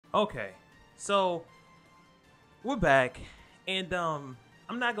Okay, so we're back, and I'm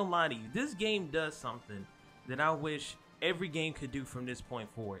not gonna lie to you. This game does something that I wish every game could do from this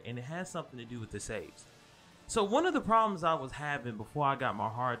point forward, and it has something to do with the saves. So one of the problems I was having before I got my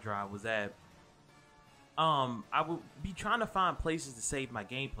hard drive was that I would be trying to find places to save my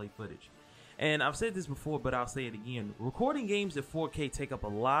gameplay footage. And I've said this before, but I'll say it again. Recording games at 4K take up a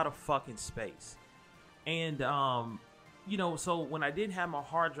lot of fucking space. And you know, so when I didn't have my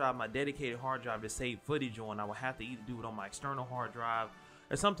hard drive, my dedicated hard drive to save footage on, I would have to either do it on my external hard drive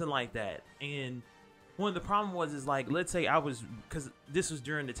or something like that. And one of the problem was is like, let's say I was, because this was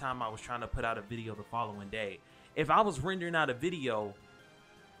during the time I was trying to put out a video the following day. If I was rendering out a video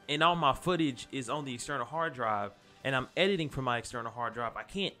and all my footage is on the external hard drive and I'm editing from my external hard drive, I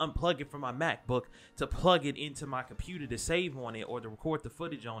can't unplug it from my MacBook to plug it into my computer to save on it or to record the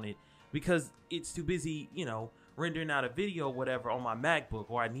footage on it because it's too busy, you know, rendering out a video or whatever on my MacBook,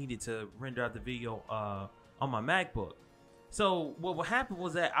 or I needed to render out the video on my MacBook. So what would happen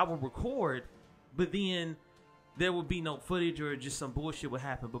was that I would record, but then there would be no footage or just some bullshit would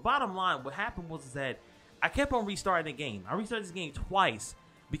happen. But bottom line, what happened was that I kept on restarting the game. I restarted this game twice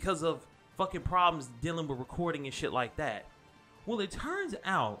because of fucking problems dealing with recording and shit like that. Well, it turns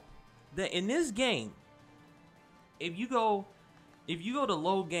out that in this game, if you go to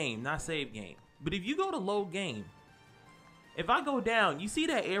load game, not save game, but if you go to load game, if I go down, you see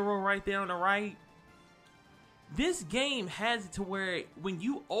that arrow right there on the right? This game has it to where when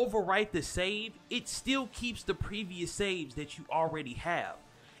you overwrite the save, it still keeps the previous saves that you already have.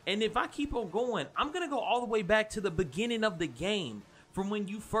 And if I keep on going, I'm going to go all the way back to the beginning of the game from when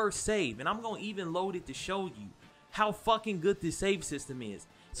you first save. And I'm going to even load it to show you how fucking good this save system is.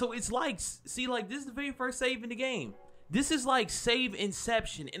 So it's like, see, like this is the very first save in the game. This is like save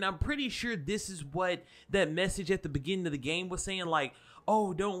inception. And I'm pretty sure this is what that message at the beginning of the game was saying. Like,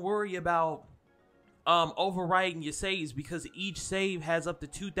 oh, don't worry about overwriting your saves because each save has up to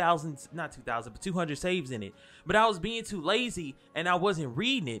 200 saves in it. But I was being too lazy and I wasn't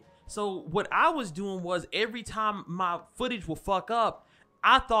reading it. So what I was doing was every time my footage will fuck up,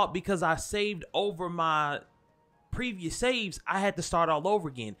 I thought because I saved over my previous saves, I had to start all over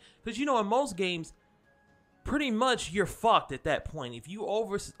again. Because you know, in most games, pretty much you're fucked at that point. If you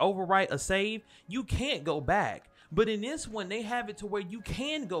overwrite a save, you can't go back. But in this one, they have it to where you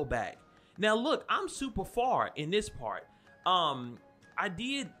can go back. Now look, I'm super far in this part. I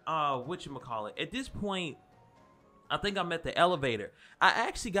did whatchamacallit. At this point, I think I'm at the elevator. I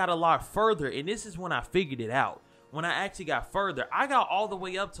actually got a lot further, and this is when I figured it out. When I actually got further, I got all the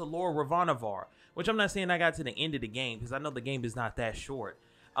way up to Lord Ravannavar, which I'm not saying I got to the end of the game because I know the game is not that short.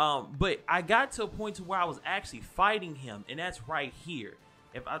 But I got to a point to where I was actually fighting him, and that's right here.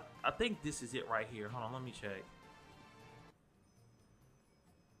 If I think this is it right here. Hold on, let me check.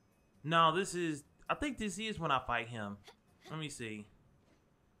 No, I think this is when I fight him. Let me see.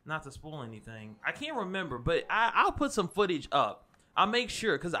 Not to spoil anything. I can't remember, but I'll put some footage up. I'll make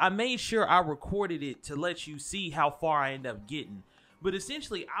sure, because I made sure I recorded it to let you see how far I end up getting. But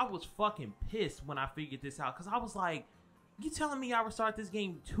essentially, I was fucking pissed when I figured this out, because I was like, you telling me I restart this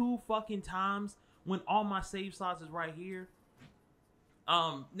game 2 fucking times when all my save slots is right here?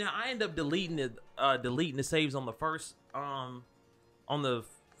 Now I end up deleting the saves on the first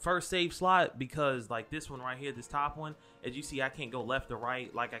save slot because like this one right here, this top one, as you see, I can't go left or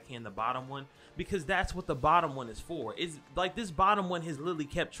right like I can the bottom one because that's what the bottom one is for. It's like this bottom one has literally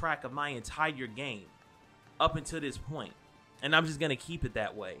kept track of my entire game up until this point, and I'm just gonna keep it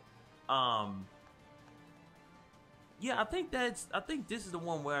that way. Yeah, I think this is the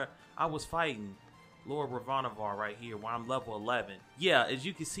one where I was fighting Lord Ravannavar right here, where I'm level 11. Yeah, as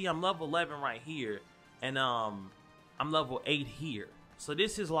you can see, I'm level 11 right here, and I'm level 8 here. So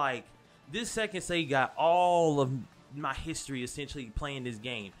this is like, this second save got all of my history essentially playing this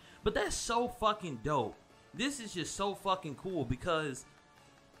game. But that's so fucking dope. This is just so fucking cool because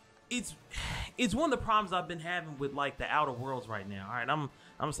it's one of the problems I've been having with like the Outer Worlds right now. All right, I'm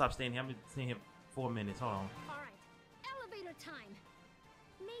gonna stop staying here. I'm gonna stay here 4 minutes. Hold on. All right, elevator time.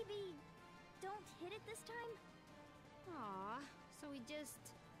 Maybe don't hit it this time. Aw, so we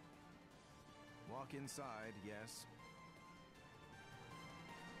just walk inside. Yes.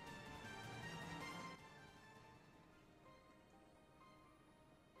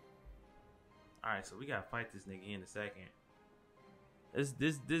 Alright, so we gotta fight this nigga in a second. This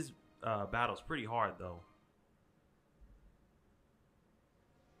battle's pretty hard though.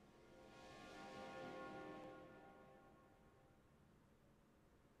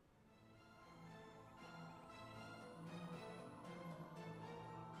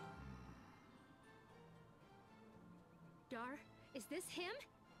 Dar, is this him?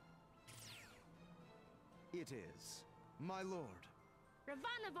 It is. My lord.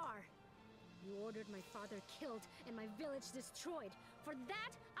 Ravannavar! You ordered my father killed and my village destroyed. For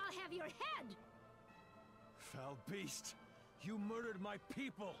that, I'll have your head! Foul beast! You murdered my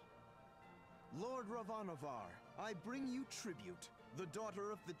people! Lord Ravannavar, I bring you tribute, the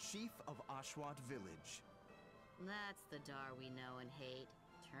daughter of the chief of Ashwat village. That's the Dar we know and hate,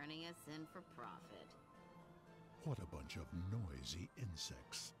 turning us in for profit. What a bunch of noisy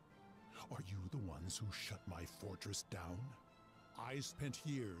insects. Are you the ones who shut my fortress down? I spent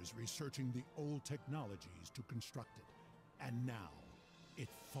years researching the old technologies to construct it, and now it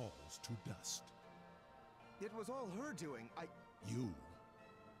falls to dust. It was all her doing. You?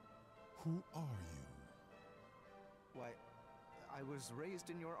 Who are you? Why, I was raised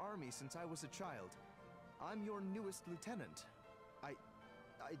in your army since I was a child. I'm your newest lieutenant. I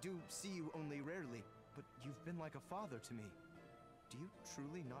do see you only rarely, but you've been like a father to me. Do you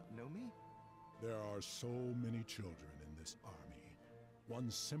truly not know me? There are so many children in this army.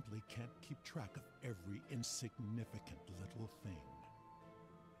 One simply can't keep track of every insignificant little thing.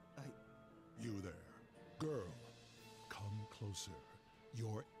 You there, girl, come closer.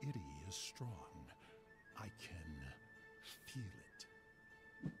 Your ity is strong. I can feel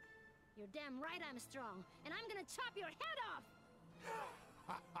it. You're damn right I'm strong, and I'm gonna chop your head off!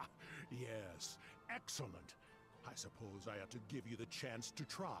 Yes, excellent. I suppose I ought to give you the chance to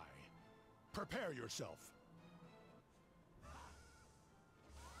try. Prepare yourself.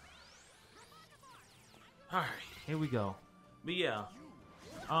 Alright, here we go. But yeah,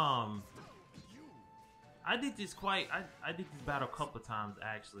 I did this I did this battle a couple of times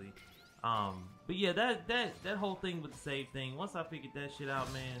actually. But yeah, that whole thing with the save thing, once I figured that shit out,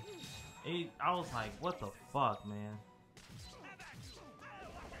 man, I was like, what the fuck, man?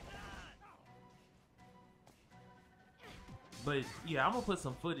 But yeah, I'm gonna put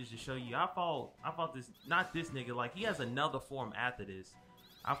some footage to show you. I fought this, not this nigga, like he has another form after this.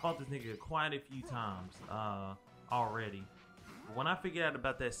 I fought this nigga quite a few times already. But when I figured out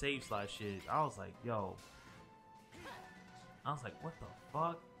about that save slot shit, I was like, yo. I was like, what the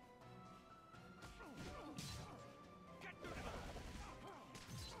fuck?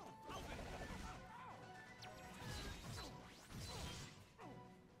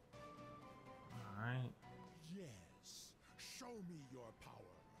 Alright. Yes, show me your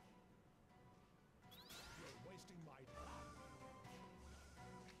power. You're wasting my time.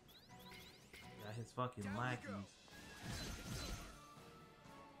 Got his fucking lackeys.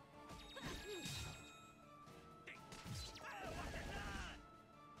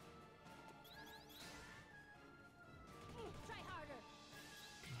 Try harder!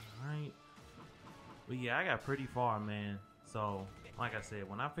 Alright. But yeah, I got pretty far, man. So, like I said,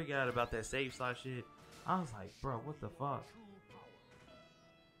 when I figured out about that save slot shit, I was like, bro, what the fuck?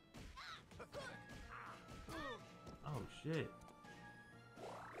 Oh shit.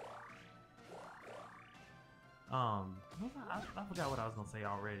 I forgot what I was gonna say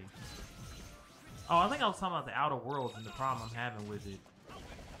already. Oh, I think I was talking about the Outer Worlds and the problem I'm having with it.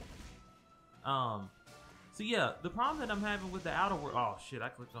 So yeah, the problem that I'm having with the Outer World. Oh shit, I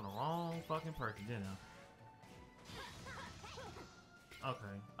clicked on the wrong fucking person, didn't I?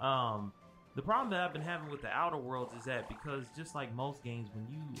 Okay. The problem that I've been having with the Outer Worlds is that because just like most games, when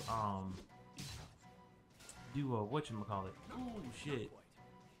you do a whatchamacallit. Ooh shit.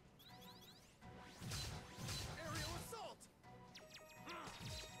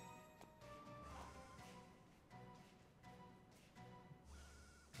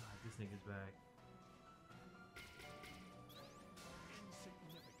 This nigga's back.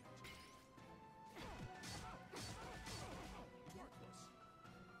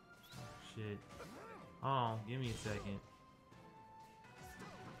 Shit. Hold on, give me a second.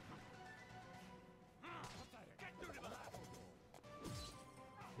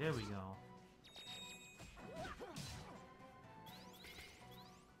 There we go.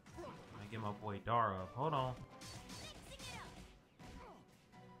 I get my boy Dara up. Hold on.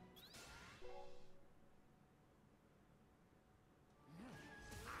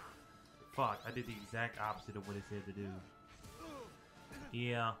 Fuck, I did the exact opposite of what it said to do.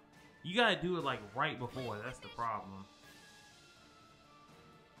 Yeah. You gotta do it like right before, that's the problem.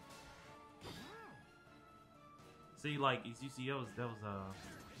 See, like, as you see, that was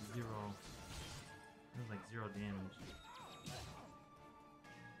zero. It was like 0 damage.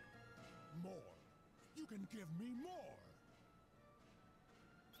 More. You can give me more.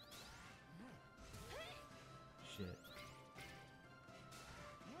 Shit.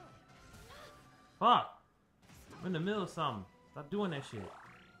 Fuck! I'm in the middle of something. Stop doing that shit.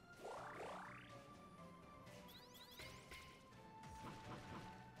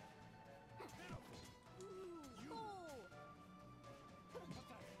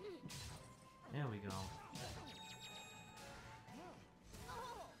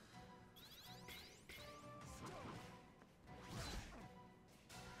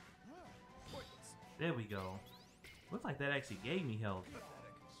 There we go. Looks like that actually gave me health.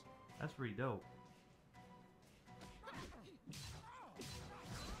 That's pretty dope.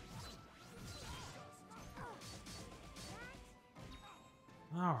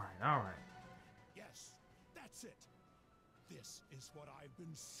 Alright. Yes, that's it. This is what I've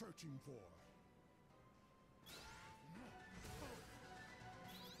been searching for.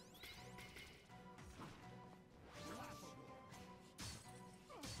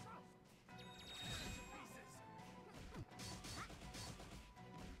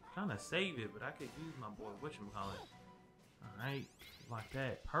 Trying to save it, but I could use my boy whatchamacallit. Alright, like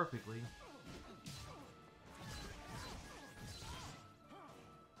that perfectly.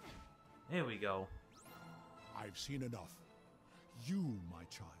 There we go. I've seen enough. You, my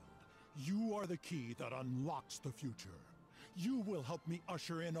child, you are the key that unlocks the future. You will help me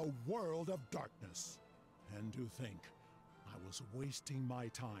usher in a world of darkness. And to think, I was wasting my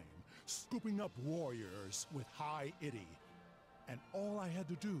time scooping up warriors with high itty. And all I had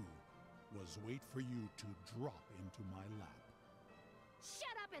to do was wait for you to drop into my lap.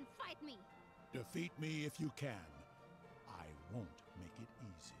 Shut up and fight me! Defeat me if you can. I won't make it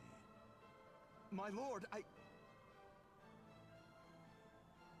easy. My lord,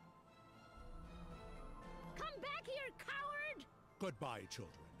 Come back here, coward! Goodbye,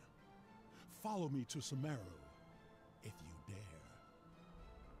 children. Follow me to Sumeru, if you dare.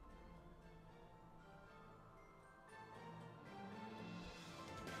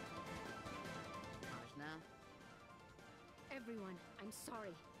 Ajna? Everyone, I'm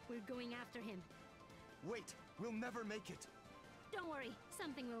sorry. We're going after him. wait, we'll never make it. Don't worry,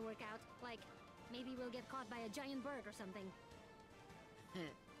 something will work out. Like, maybe we'll get caught by a giant bird or something.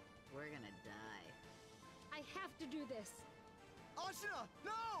 We're gonna die. I have to do this. Ashina,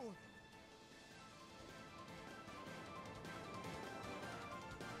 no!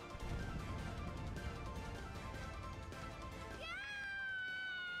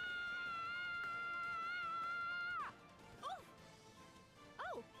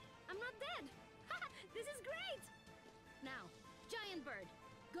 Oh, I'm not dead. This is great. Now, giant bird,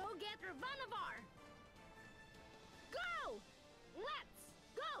 go get Ravannavar. Go! Let's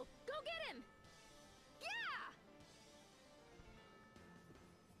go! Go get him! Yeah!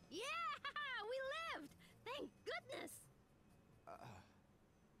 Yeah! We lived! Thank goodness!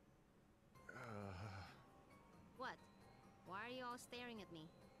 What? Why are you all staring at me?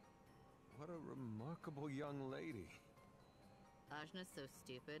 What a remarkable young lady. Ajna's so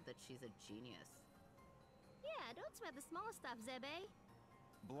stupid that she's a genius. Yeah, don't sweat the small stuff, Zebe.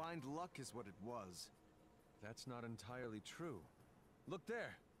 Blind luck is what it was. That's not entirely true. Look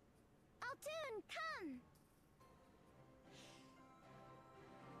there! Altoon, come!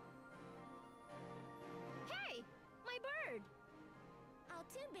 Hey! My bird!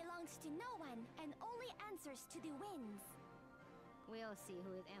 Altoon belongs to no one and only answers to the winds. We'll see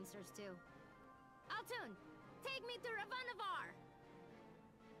who it answers to. Altoon, take me to Ravannavar!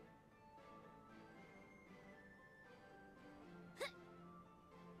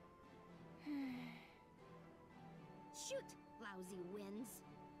 Shoot, lousy winds.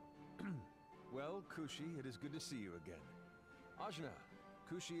 Well, Kushi, it is good to see you again. Ajna,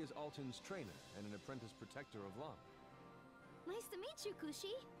 Kushi is Alton's trainer and an apprentice protector of Lam. Nice to meet you,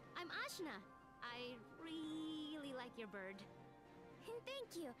 Kushi. I'm Ashna. I really like your bird.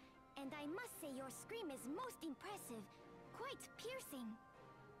 Thank you. And I must say your scream is most impressive. Quite piercing.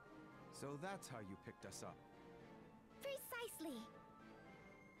 So that's how you picked us up. Precisely.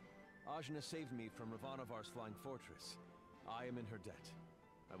 Ajna saved me from Ravannavar's flying fortress. I am in her debt.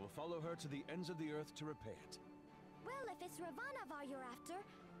 I will follow her to the ends of the earth to repay it. Well, if it's Ravannavar you're after,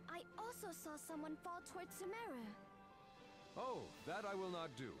 I also saw someone fall towards Sumeru. Oh, that I will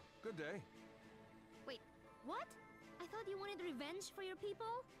not do. Good day. Wait, what? I thought you wanted revenge for your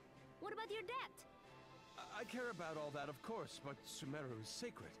people? What about your debt? I care about all that, of course, but Sumeru is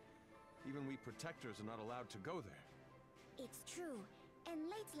sacred. Even we protectors are not allowed to go there. It's true. And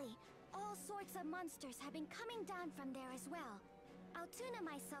lately, all sorts of monsters have been coming down from there as well. Altoon and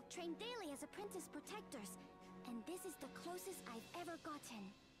myself train daily as apprentice protectors, and this is the closest I've ever gotten.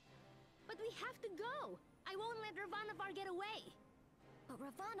 But we have to go! I won't let Ravannavar get away! But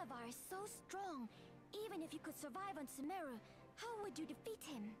Ravannavar is so strong. Even if you could survive on Sumeru, how would you defeat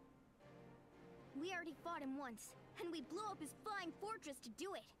him? We already fought him once, and we blew up his flying fortress to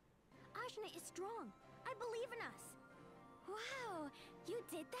do it. Ashna is strong. I believe in us. Wow, you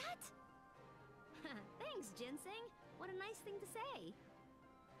did that? Thanks, Ginseng. What a nice thing to say.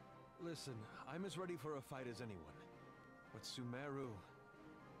 Listen, I'm as ready for a fight as anyone. But Sumeru,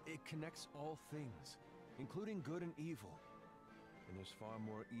 it connects all things, including good and evil. and there's far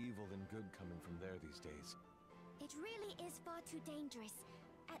more evil than good coming from there these days. It really is far too dangerous.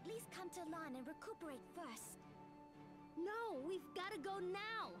 At least come to Lan and recuperate first. No, we've gotta go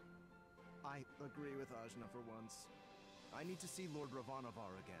now! I agree with Ajna for once. I need to see Lord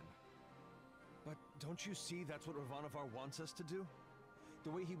Ravannavar again. But don't you see that's what Ravannavar wants us to do?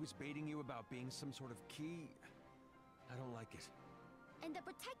 The way he was baiting you about being some sort of key... I don't like it. And the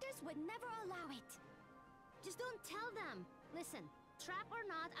Protectors would never allow it. Just don't tell them! Listen, trap or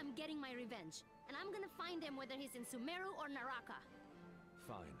not, I'm getting my revenge. And I'm gonna find him whether he's in Sumeru or Naraka.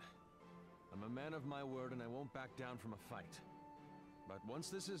 Fine. I'm a man of my word and I won't back down from a fight. But once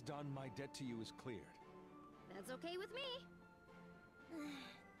this is done, my debt to you is cleared. That's okay with me.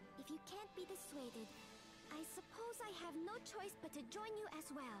 If you can't be dissuaded, I suppose I have no choice but to join you as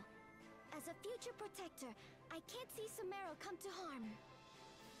well. As a future protector, I can't see Sumeru come to harm.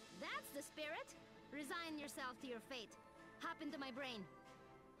 That's the spirit! Resign yourself to your fate. Hop into my brain.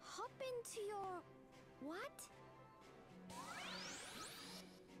 Hop into your... what?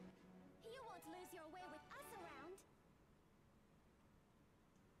 You won't lose your way with us around.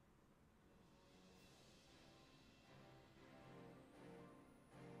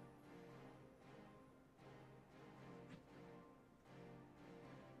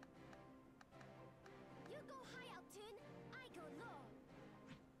 You go high, Altun. I go low.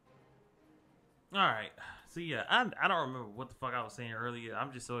 All right. So yeah, I don't remember what the fuck I was saying earlier.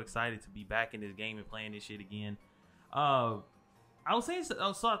 I'm just so excited to be back in this game and playing this shit again. I was saying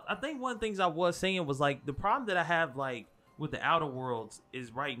so I think one of the things I was saying was like the problem that I have like with the Outer Worlds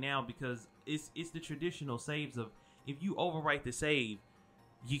is right now because it's the traditional saves of if you overwrite the save,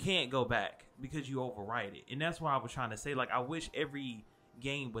 you can't go back because you overwrite it. And that's why I was trying to say like I wish every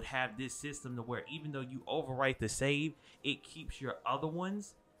game would have this system to where even though you overwrite the save, it keeps your other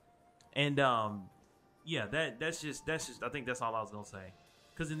ones. And yeah, that's just I think that's all I was gonna say.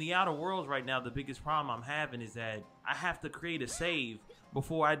 Because in the Outer Worlds right now, the biggest problem I'm having is that I have to create a save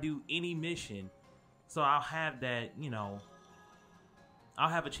before I do any mission. So I'll have that, you know, I'll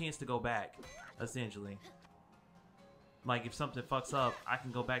have a chance to go back, essentially. Like if something fucks up, I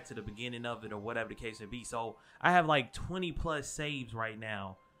can go back to the beginning of it or whatever the case may be. So I have like 20 plus saves right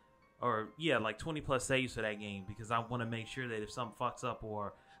now. Or yeah, like 20 plus saves for that game because I want to make sure that if something fucks up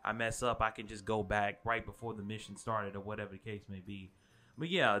or I mess up, I can just go back right before the mission started or whatever the case may be. But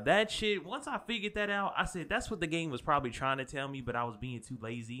yeah, that shit, once I figured that out, I said that's what the game was probably trying to tell me, but I was being too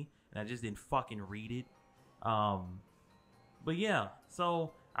lazy and I just didn't fucking read it. But yeah,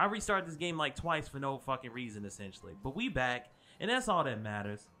 so I restarted this game like twice for no fucking reason essentially. But we back, and that's all that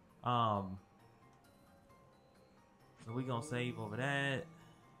matters. So we gonna save over that.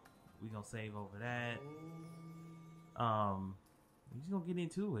 We gonna save over that. We're just gonna get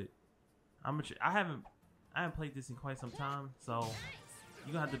into it. I haven't played this in quite some time, so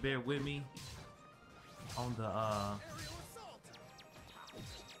you're gonna have to bear with me on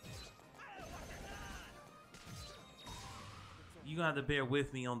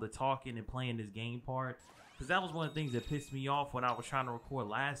the talking and playing this game part, because that was one of the things that pissed me off when I was trying to record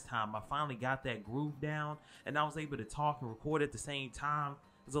last time. I finally got that groove down and I was able to talk and record at the same time.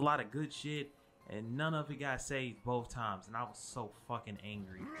 There's a lot of good shit and none of it got saved both times, and I was so fucking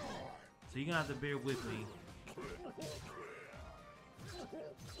angry. So you're gonna have to bear with me.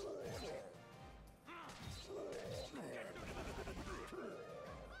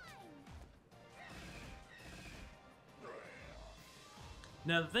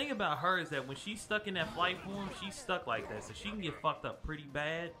 Now the thing about her is that when she's stuck in that flight form, she's stuck like that, so she can get fucked up pretty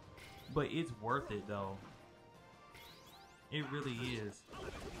bad, but it's worth it though. It really is.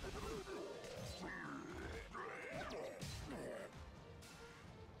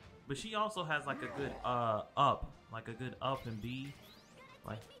 But she also has like a good up and B.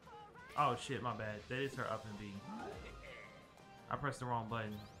 Like, oh shit, my bad. That is her up and B. I pressed the wrong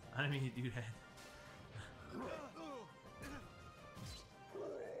button. I didn't mean to do that.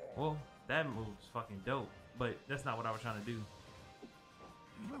 Well, that move's fucking dope, but that's not what I was trying to do.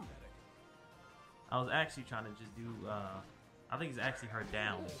 I was actually trying to just do, I think it's actually her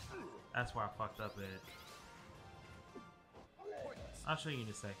down. That's where I fucked up at. I'll show you in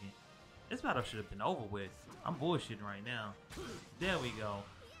a second. This battle should have been over with. I'm bullshitting right now. There we go.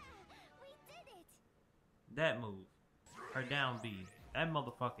 We did it. That move. Her down B. That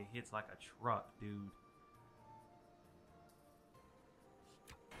motherfucker hits like a truck, dude.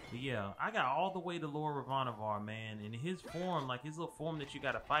 But yeah, I got all the way to Lord Ravannavar, man. And his form, like his little form that you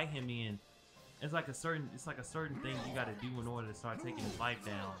gotta fight him in, it's like a certain thing you gotta do in order to start taking his life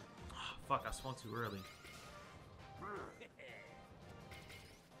down. Oh, fuck, I swung too early.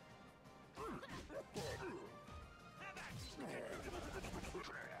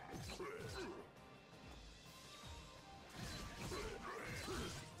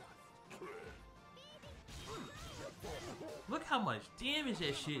 how much damage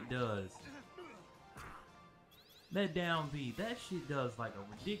that shit does. That down B, that shit does like a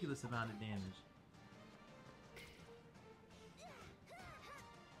ridiculous amount of damage.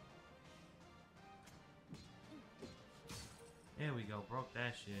 There we go, broke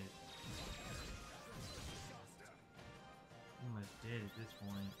that shit. Pretty much dead at this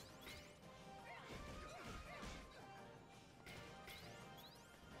point.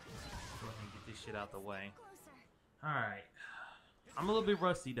 Go ahead and get this shit out the way. Alright. I'm a little bit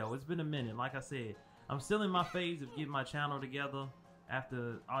rusty though. It's been a minute. Like I said, I'm still in my phase of getting my channel together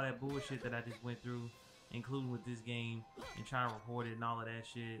after all that bullshit that I just went through, including with this game and trying to record it and all of that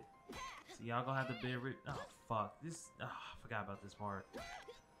shit. So y'all gonna have to bear it. Oh fuck. I forgot about this part.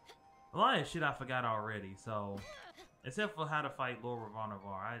 A lot of shit I forgot already, so except for how to fight Lord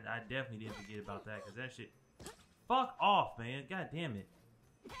Ravannavar. I definitely didn't forget about that, because that shit. Fuck off, man. God damn it.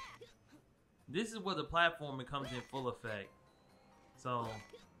 This is where the platforming comes in full effect. So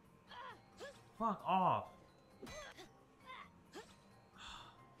fuck off.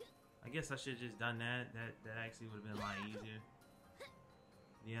 I guess I should have just done that. That actually would have been a lot easier.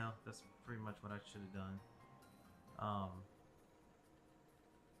 Yeah, that's pretty much what I should have done.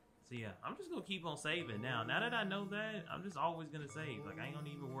 So yeah, I'm just gonna keep on saving now. Now that I know that, I'm just always gonna save. Like, I ain't gonna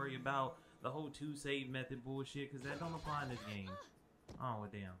even worry about the whole 2 save method bullshit, because that don't apply in this game. Oh, well,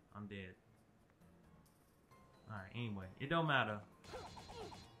 damn, I'm dead. Alright, anyway, it don't matter.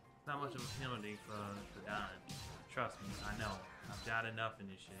 It's not much of a penalty for dying. Trust me, I know. I've died enough in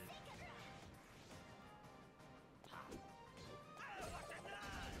this shit.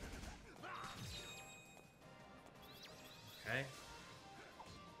 Okay.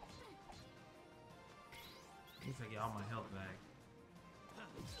 At least I get all my health back.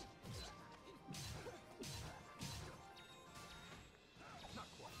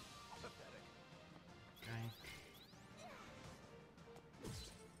 Okay.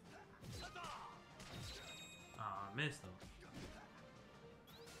 I missed him.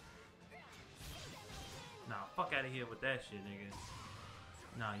 Nah, fuck out of here with that shit, nigga.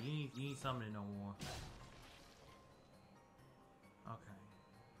 Nah, you ain't summoning no more. Okay.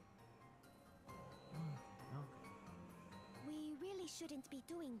 We really shouldn't be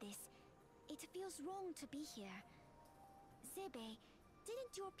doing this. It feels wrong to be here. Zebe,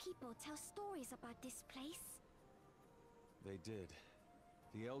 didn't your people tell stories about this place? They did.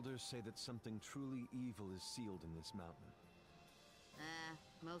 The elders say that something truly evil is sealed in this mountain.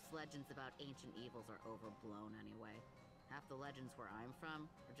 Most legends about ancient evils are overblown anyway. Half the legends where I'm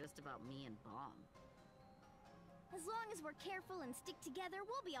from are just about me and Bomb. As long as we're careful and stick together,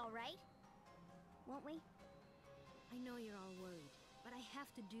 we'll be alright. Won't we? I know you're all worried, but I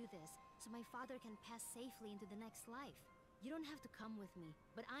have to do this so my father can pass safely into the next life. You don't have to come with me,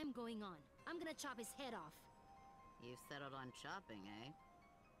 but I'm going on. I'm gonna chop his head off. You've settled on chopping, eh?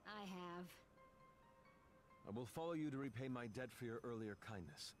 I have. I will follow you to repay my debt for your earlier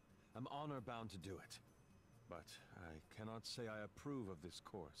kindness. I'm honor-bound to do it. But I cannot say I approve of this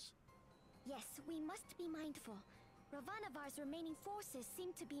course. Yes, we must be mindful. Ravannavar's remaining forces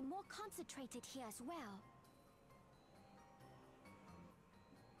seem to be more concentrated here as well.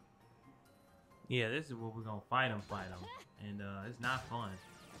 Yeah, this is where we're gonna fight him. And it's not fun.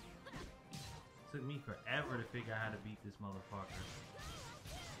 Took me forever to figure out how to beat this motherfucker.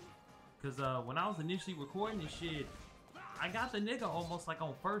 Cause when I was initially recording this shit, I got the nigga almost like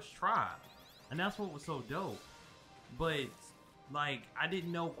on first try. And that's what was so dope. But like, I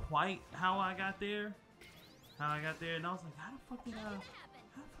didn't know quite how I got there. And I was like, how the fuck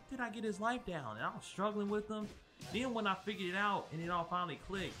did I get his life down? And I was struggling with him. Then when I figured it out and it all finally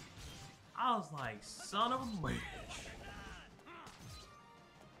clicked, I was like, son of a bitch.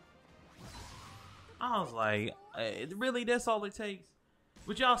 I was like, really, that's all it takes?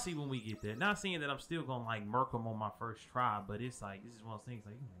 But y'all see when we get there. Not saying that I'm still gonna like murk him on my first try, but it's like, this is one of those things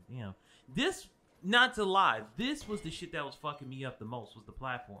like, damn. This, not to lie, this was the shit that was fucking me up the most, was the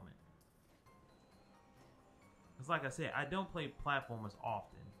platforming. Cause like I said, I don't play platformers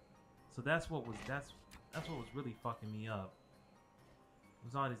often. So that's what was really fucking me up. It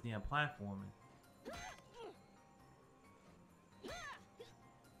was all this damn platforming.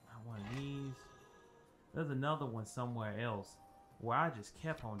 One of these. There's another one somewhere else where I just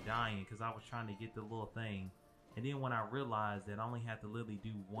kept on dying because I was trying to get the little thing. And then when I realized that I only had to literally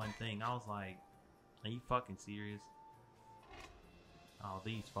do one thing, I was like, are you fucking serious? Oh,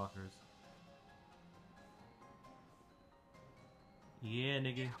 these fuckers. Yeah,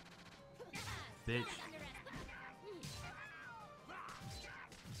 nigga. Bitch.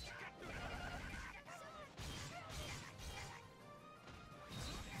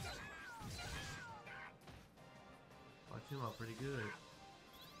 Fucked him up pretty good.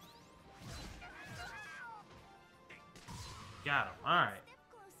 Got him. Alright.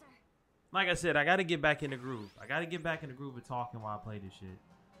 Like I said, I gotta get back in the groove. I gotta get back in the groove of talking while I play this shit.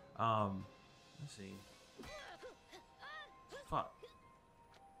 Let's see. Fuck.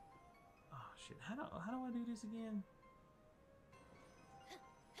 Oh shit. How do I do this again?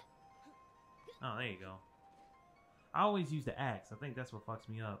 Oh, there you go. I always use the axe. I think that's what fucks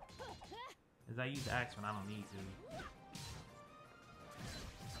me up. Is I use the axe when I don't need to.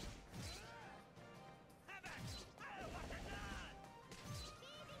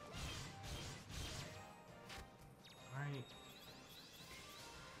 Alright.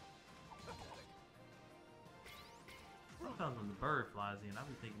 Sometimes when the bird flies in, I'll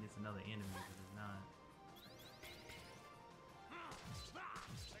be thinking it's another enemy, but it's not.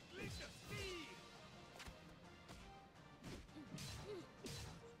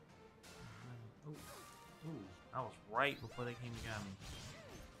 Ooh, I was right before they came and got me.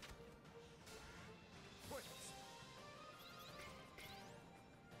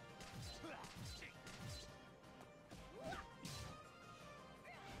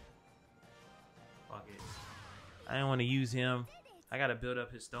 Fuck it. I didn't want to use him. I gotta build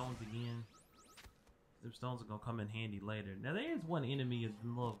up his stones again. Them stones are gonna come in handy later. Now there is one enemy,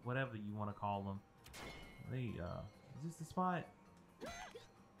 look, whatever you want to call them. They, is this the spot?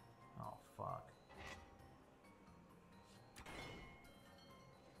 Oh fuck.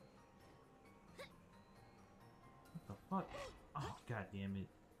 What the fuck? Oh god damn it.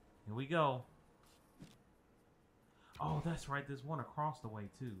 Here we go. Oh, that's right. There's one across the way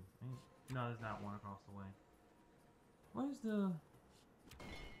too. No, there's not one across the way. Where's the...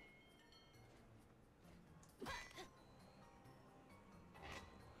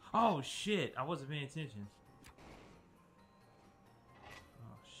 Oh shit, I wasn't paying attention.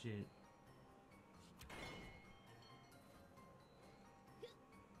 Oh shit.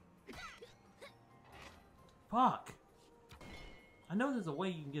 Fuck. I know there's a way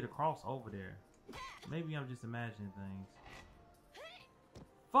you can get across over there. Maybe I'm just imagining things.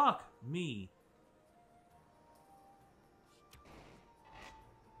 Fuck me.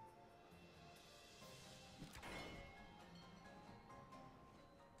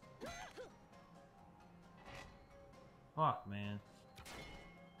 Fuck, man.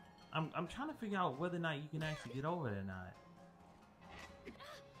 I'm trying to figure out whether or not you can actually get over there or not.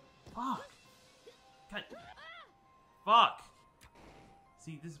 Fuck. God. Fuck.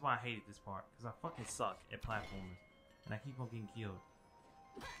 See, this is why I hated this part, because I fucking suck at platformers, and I keep on getting killed.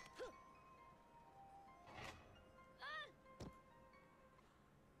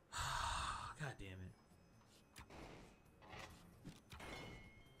 God damn it.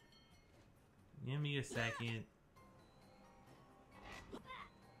 Give me a second.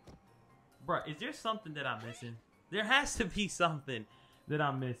 Bruh, is there something that I'm missing? There has to be something that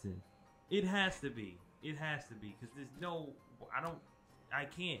I'm missing. It has to be. It has to be. Because there's no... I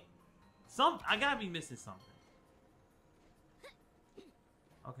can't. I gotta be missing something.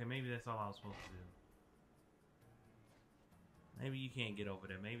 Okay, maybe that's all I was supposed to do. Maybe you can't get over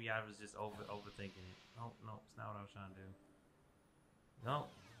there. Maybe I was just overthinking it. No, no, it's not what I was trying to do. No.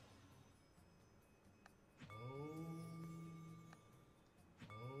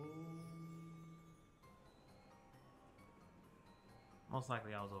 Most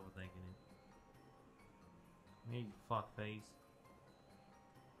likely I was overthinking it. Me, fuck face.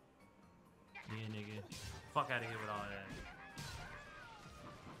 Yeah, nigga. Fuck out of here with all that.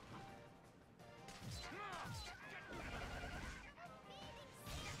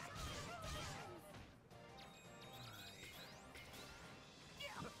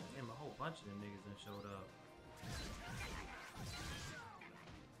 Damn, a whole bunch of them niggas done showed up.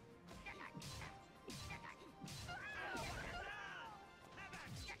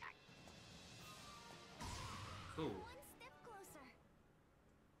 Cool. One step closer.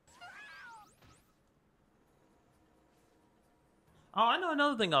 Oh, I know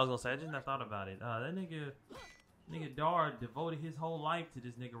another thing I was gonna say. I just not thought about it. That nigga Dar devoted his whole life to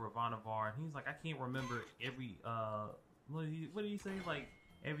this nigga Ravannavar, and he's like, I can't remember every what did he say? Like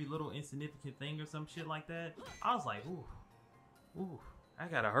every little insignificant thing or some shit like that. I was like, ooh, I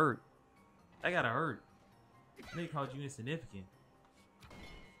gotta hurt. They called you insignificant.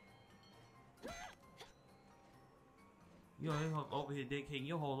 You over here dedicating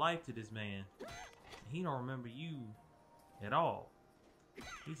your whole life to this man. He don't remember you at all.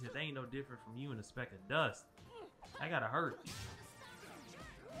 He said they ain't no different from you and a speck of dust. I gotta hurt.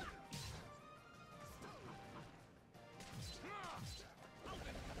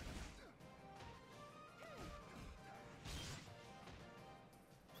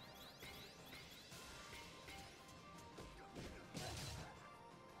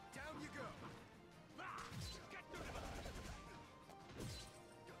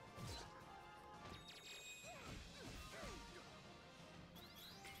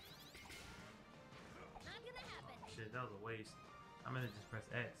 shit, that was a waste. I'm gonna just press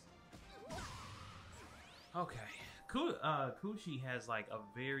X. Okay. Kushi has like a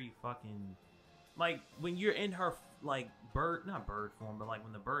very fucking, like when you're in her like not bird form, but like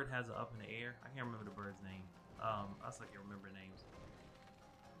when the bird has it up in the air. I can't remember the bird's name. I still can't remember names.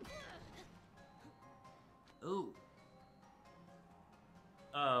 Ooh.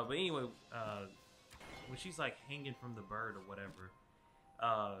 But anyway, when she's like hanging from the bird or whatever,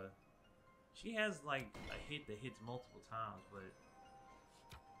 she has like a hit that hits multiple times, but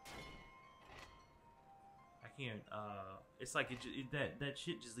I can't. It's like that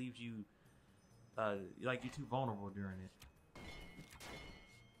shit just leaves you, like you're too vulnerable during it.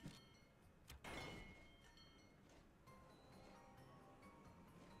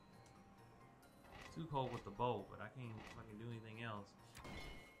 Too cold with the bow, but I can't fucking do anything else.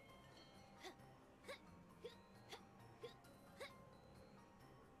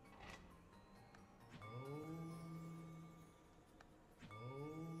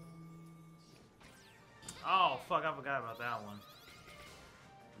 Oh fuck, I forgot about that one.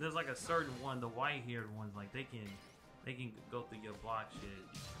 There's like a certain one, the white-haired ones, like they can go through your block shit.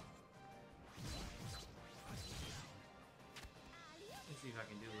 Let's see if I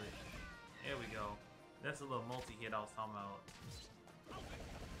can do it. There we go. That's a little multi-hit I was talking about.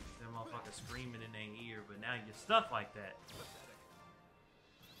 That motherfucker screaming in their ear, but now you're stuck like that.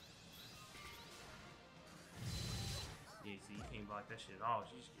 Yeah, see, you can't block that shit at all.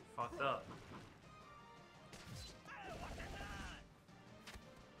 You just get fucked up.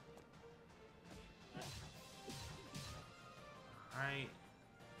 Alright.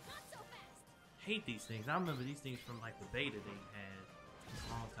 Hate these things. I remember these things from like the beta they had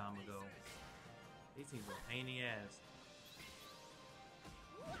a long time ago. These things are a pain in the ass.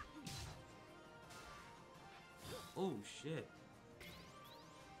 Oh shit.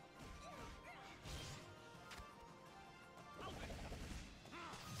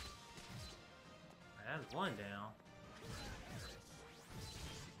 That's one down.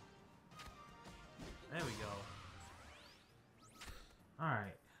 There we go.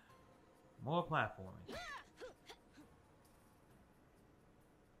 Alright. More platforming.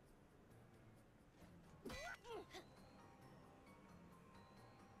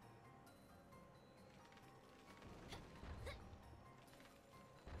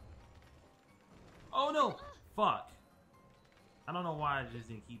 Oh no! Fuck. I don't know why I just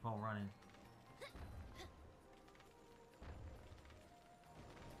didn't keep on running.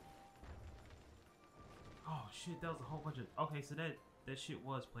 Oh shit, that was a whole bunch of... Okay, so that shit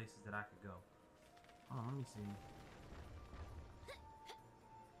was places that I could go. Hold on, let me see.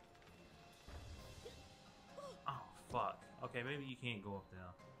 Oh, fuck. Okay, maybe you can't go up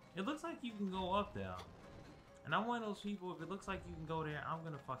there. It looks like you can go up there. And I'm one of those people, if it looks like you can go there, I'm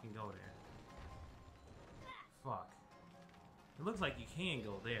gonna fucking go there. Fuck. It looks like you can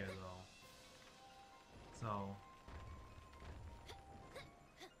go there, though. So...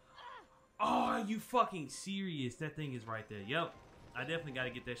 Oh, are you fucking serious? That thing is right there. Yep. I definitely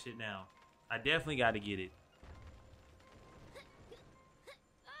gotta get that shit now. I definitely gotta get it.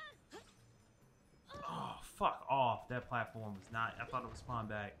 Oh, fuck off. That platform was not... I thought it would spawn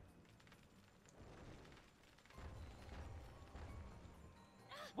back.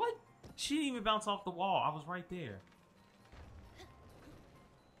 What? She didn't even bounce off the wall. I was right there.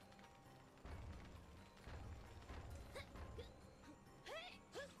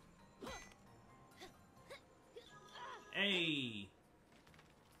 Hey!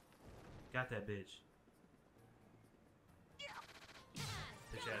 Got that bitch.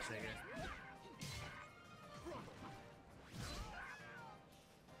 Bitch ass nigga.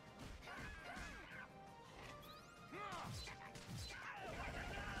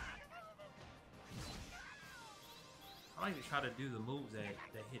 I like to try to do the moves that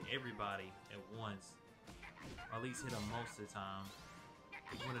hit everybody at once. Or at least hit them most of the time.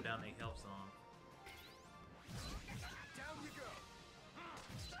 Put it down, they help some.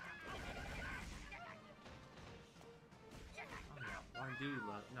 One dude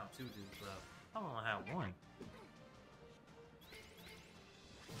left. No, two dudes left. I only have one.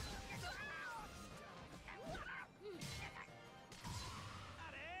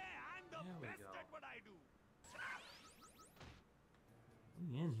 There we go. We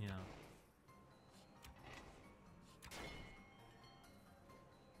in here.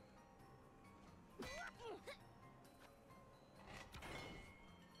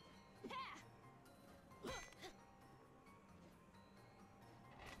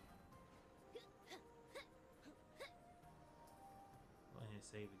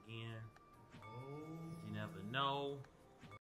 Save again. You never know.